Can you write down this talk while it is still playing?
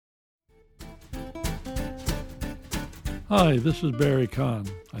Hi, this is Barry Kahn.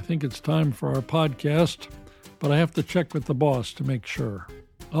 I think it's time for our podcast, but I have to check with the boss to make sure.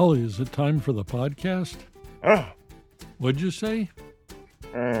 Ollie, is it time for the podcast? What'd you say?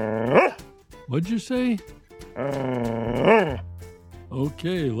 What'd you say?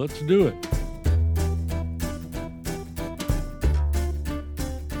 Okay, let's do it.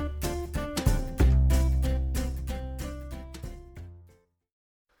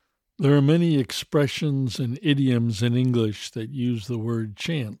 There are many expressions and idioms in English that use the word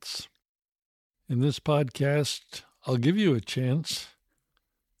chance. In this podcast, I'll give you a chance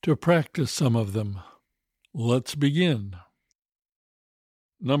to practice some of them. Let's begin.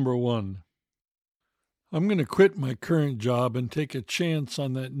 Number 1. I'm going to quit my current job and take a chance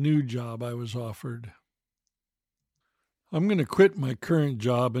on that new job I was offered. I'm going to quit my current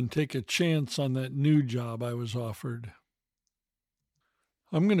job and take a chance on that new job I was offered.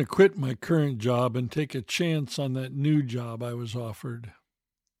 I'm going to quit my current job and take a chance on that new job I was offered.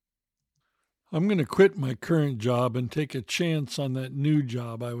 I'm going to quit my current job and take a chance on that new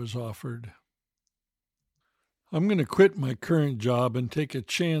job I was offered. I'm going to quit my current job and take a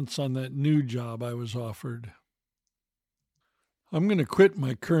chance on that new job I was offered. I'm going to quit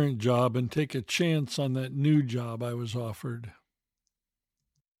my current job and take a chance on that new job I was offered.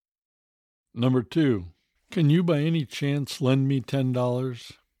 Number 2. Can you by any chance lend me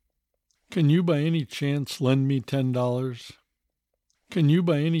 $10? Can you by any chance lend me $10? Can you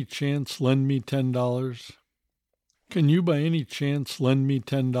by any chance lend me $10? Can you by any chance lend me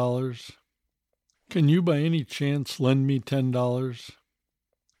 $10? Can you by any chance lend me $10?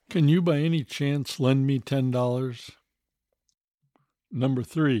 Can you by any chance lend me $10? Number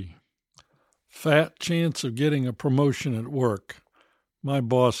 3. Fat chance of getting a promotion at work. My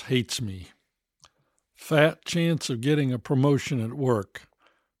boss hates me. Fat chance of getting a promotion at work.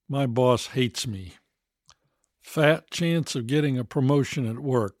 My boss hates me. Fat chance of getting a promotion at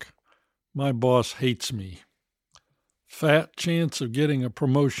work. My boss hates me. Fat chance of getting a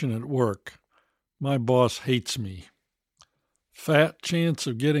promotion at work. My boss hates me. Fat chance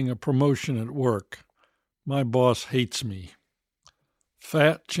of getting a promotion at work. My boss hates me.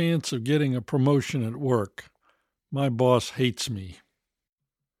 Fat chance of getting a promotion at work. My boss hates me.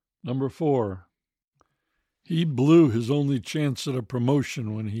 Number 4. He blew his only chance at a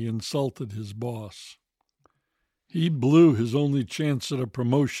promotion when he insulted his boss. He blew his only chance at a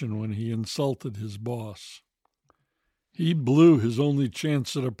promotion when he insulted his boss. He blew his only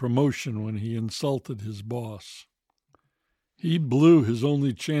chance at a promotion when he insulted his boss. He blew his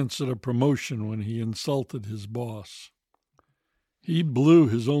only chance at a promotion when he insulted his boss. He blew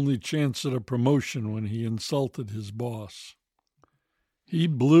his only chance at a promotion when he insulted his boss. He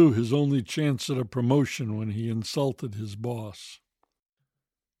blew his only chance at a promotion when he insulted his boss.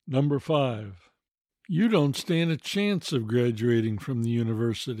 Number 5. You don't stand a chance of graduating from the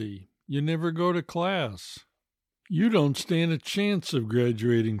university. You never go to class. You don't stand a chance of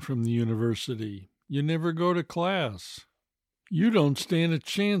graduating from the university. You never go to class. You don't stand a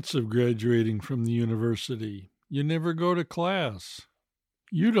chance of graduating from the university. You never go to class.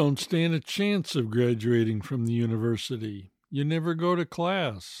 You don't stand a chance of graduating from the university. You never go to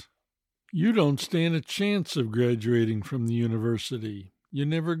class. You don't stand a chance of graduating from the university. You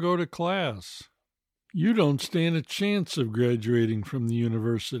never go to class. You don't stand a chance of graduating from the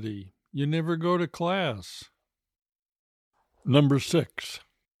university. You never go to class. Number 6.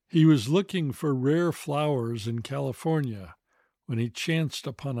 He was looking for rare flowers in California when he chanced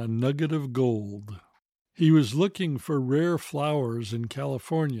upon a nugget of gold. He was looking for rare flowers in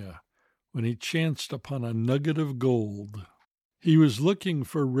California when he chanced upon a nugget of gold. He was looking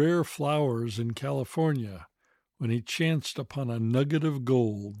for rare flowers in California when he chanced upon a nugget of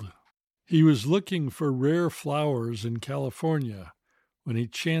gold. He was looking for rare flowers in California when he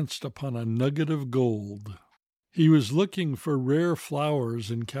chanced upon a nugget of gold. He was looking for rare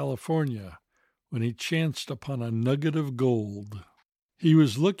flowers in California when he chanced upon a nugget of gold. He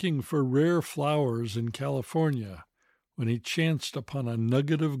was looking for rare flowers in California when he chanced upon a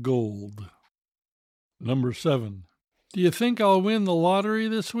nugget of gold. Number 7. Do you think I'll win the lottery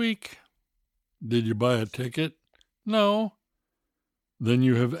this week? Did you buy a ticket? No. Then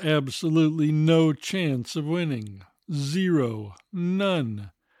you have absolutely no chance of winning. Zero.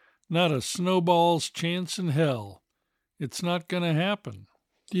 None. Not a snowball's chance in hell. It's not going to happen.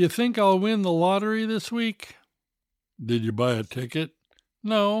 Do you think I'll win the lottery this week? Did you buy a ticket?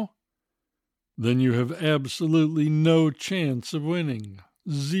 No. Then you have absolutely no chance of winning.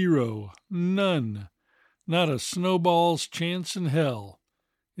 Zero. None. Not a snowball's chance in hell.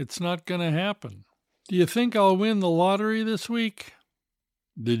 It's not going to happen. Do you think I'll win the lottery this week?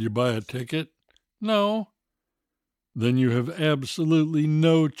 Did you buy a ticket? No. then you have absolutely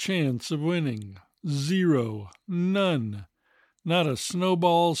no chance of winning. Zero. None. Not a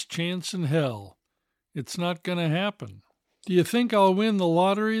snowball's chance in hell. It's not going to happen. Do you think I'll win the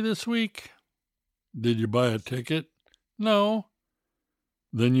lottery this week? Did you buy a ticket? No.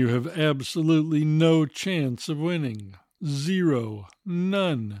 Then you have absolutely no chance of winning. Zero.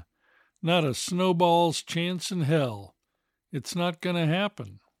 None. Not a snowball's chance in hell. It's not going to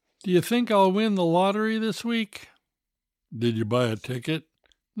happen. Do you think I'll win the lottery this week? Did you buy a ticket?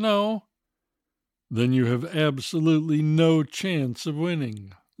 No. Then you have absolutely no chance of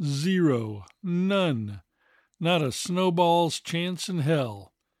winning. Zero. None. Not a snowball's chance in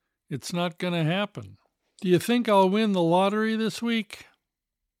hell. It's not going to happen. Do you think I'll win the lottery this week?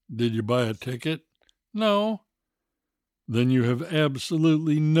 Did you buy a ticket? No. Then you have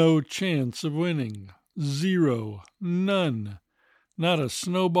absolutely no chance of winning. Zero. None. Not a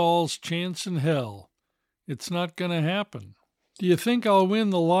snowball's chance in hell. It's not going to happen. Do you think I'll win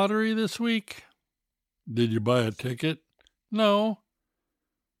the lottery this week? Did you buy a ticket? No.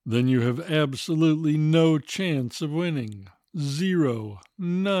 Then you have absolutely no chance of winning. Zero.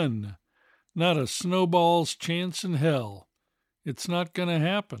 None. Not a snowball's chance in hell. It's not going to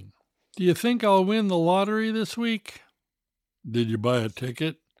happen. Do you think I'll win the lottery this week? Did you buy a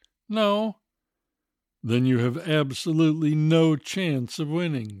ticket? No. Then you have absolutely no chance of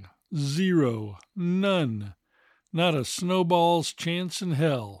winning. Zero. None. Not a snowball's chance in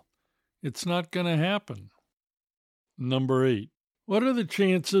hell. It's not going to happen. Number 8. What are the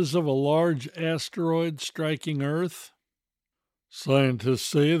chances of a large asteroid striking Earth? Scientists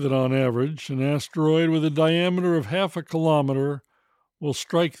say that on average, an asteroid with a diameter of half a kilometer will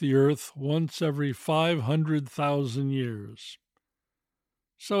strike the Earth once every 500,000 years.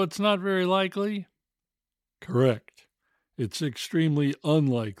 So it's not very likely? Correct. It's extremely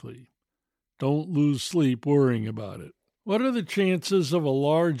unlikely. Don't lose sleep worrying about it. What are the chances of a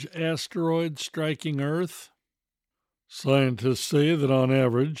large asteroid striking Earth? Scientists say that on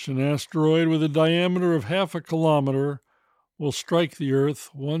average, an asteroid with a diameter of half a kilometer will strike the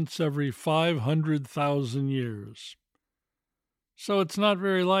Earth once every 500,000 years. So it's not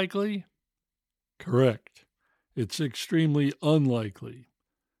very likely? Correct. It's extremely unlikely.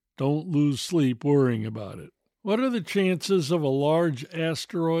 Don't lose sleep worrying about it. What are the chances of a large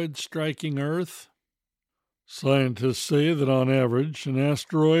asteroid striking Earth? Scientists say that on average, an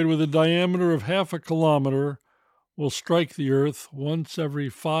asteroid with a diameter of half a kilometer will strike the Earth once every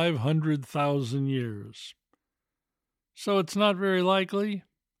 500,000 years. So it's not very likely?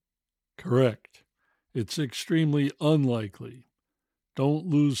 Correct. It's extremely unlikely. Don't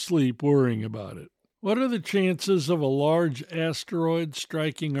lose sleep worrying about it. What are the chances of a large asteroid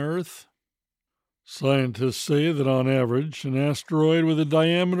striking Earth? Scientists say that on average, an asteroid with a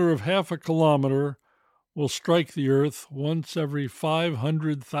diameter of half a kilometer will strike the Earth once every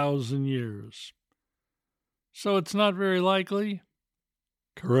 500,000 years. So it's not very likely?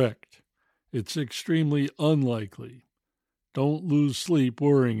 Correct. It's extremely unlikely. Don't lose sleep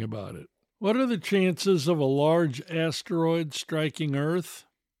worrying about it. What are the chances of a large asteroid striking Earth?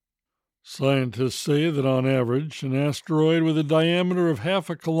 Scientists say that on average, an asteroid with a diameter of half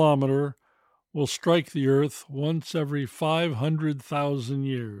a kilometer will strike the Earth once every 500,000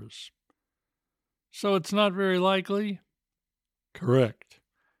 years. So it's not very likely? Correct.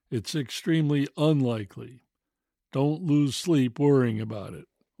 It's extremely unlikely. Don't lose sleep worrying about it.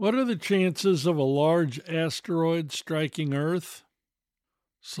 What are the chances of a large asteroid striking Earth?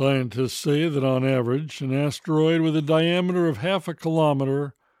 Scientists say that on average, an asteroid with a diameter of half a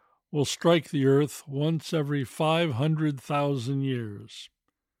kilometer will strike the Earth once every 500,000 years.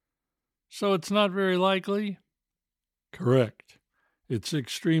 So it's not very likely? Correct. It's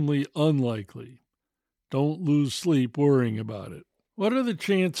extremely unlikely. Don't lose sleep worrying about it. What are the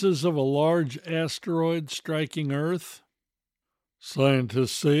chances of a large asteroid striking Earth?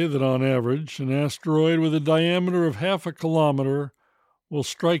 Scientists say that on average, an asteroid with a diameter of half a kilometer will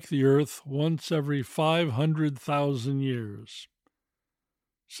strike the Earth once every 500,000 years.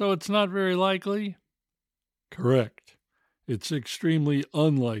 So it's not very likely? Correct. It's extremely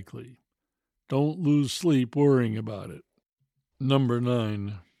unlikely. Don't lose sleep worrying about it. Number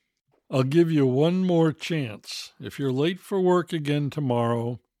 9. I'll give you one more chance. If you're late for work again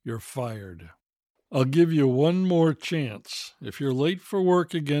tomorrow, you're fired. I'll give you one more chance. If you're late for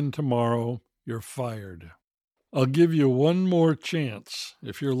work again tomorrow, you're fired. I'll give you one more chance.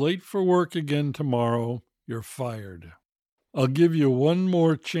 If you're late for work again tomorrow, you're fired. I'll give you one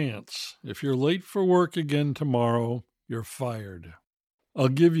more chance. If you're late for work again tomorrow, you're fired. I'll give you one more chance. If you're late for work again tomorrow, you're fired. I'll give you one more chance. If you're late for work again tomorrow, you're fired. I'll give you one more chance. If you're late for work again tomorrow, you're fired. I'll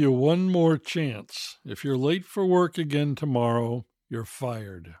give you one more chance. If you're late for work again tomorrow, you're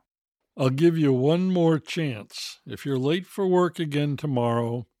fired. I'll give you one more chance. If you're late for work again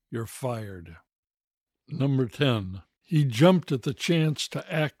tomorrow, you're fired. Number 10. He jumped at the chance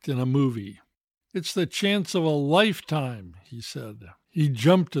to act in a movie. It's the chance of a lifetime, he said. He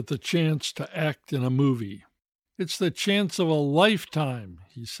jumped at the chance to act in a movie. It's the chance of a lifetime,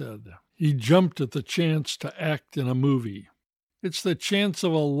 he said. He jumped at the chance to act in a movie. It's the chance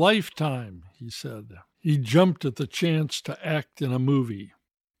of a lifetime, he said. He jumped at the chance to act in a movie.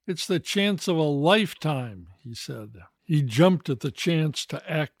 It's the chance of a lifetime, he said. He jumped at the chance to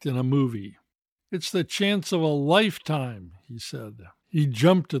act in a movie. It's the chance of a lifetime, he said. He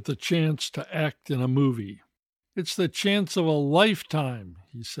jumped at the chance to act in a movie. It's the chance of a lifetime,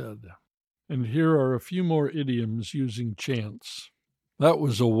 he said. And here are a few more idioms using chance. That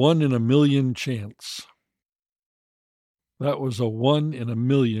was a 1 in a million chance. That was a 1 in a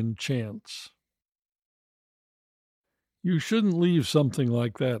million chance. You shouldn't leave something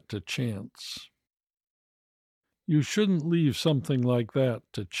like that to chance. You shouldn't leave something like that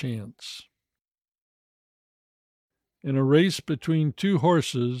to chance. In a race between two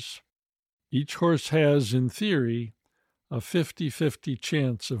horses, each horse has, in theory, a 50-50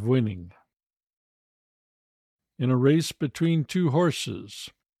 chance of winning. In a race between two horses,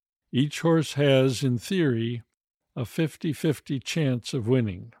 each horse has, in theory, a 50-50 chance of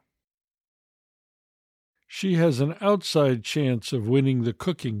winning. She has an outside chance of winning the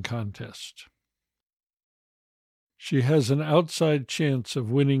cooking contest. She has an outside chance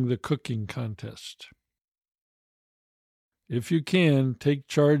of winning the cooking contest. If you can, take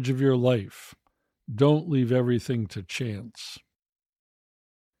charge of your life. Don't leave everything to chance.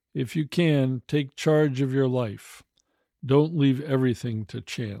 If you can, take charge of your life. Don't leave everything to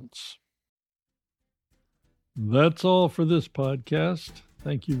chance. That's all for this podcast.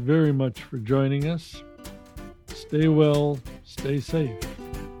 Thank you very much for joining us. Stay well, stay safe,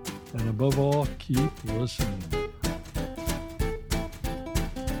 and above all, keep listening.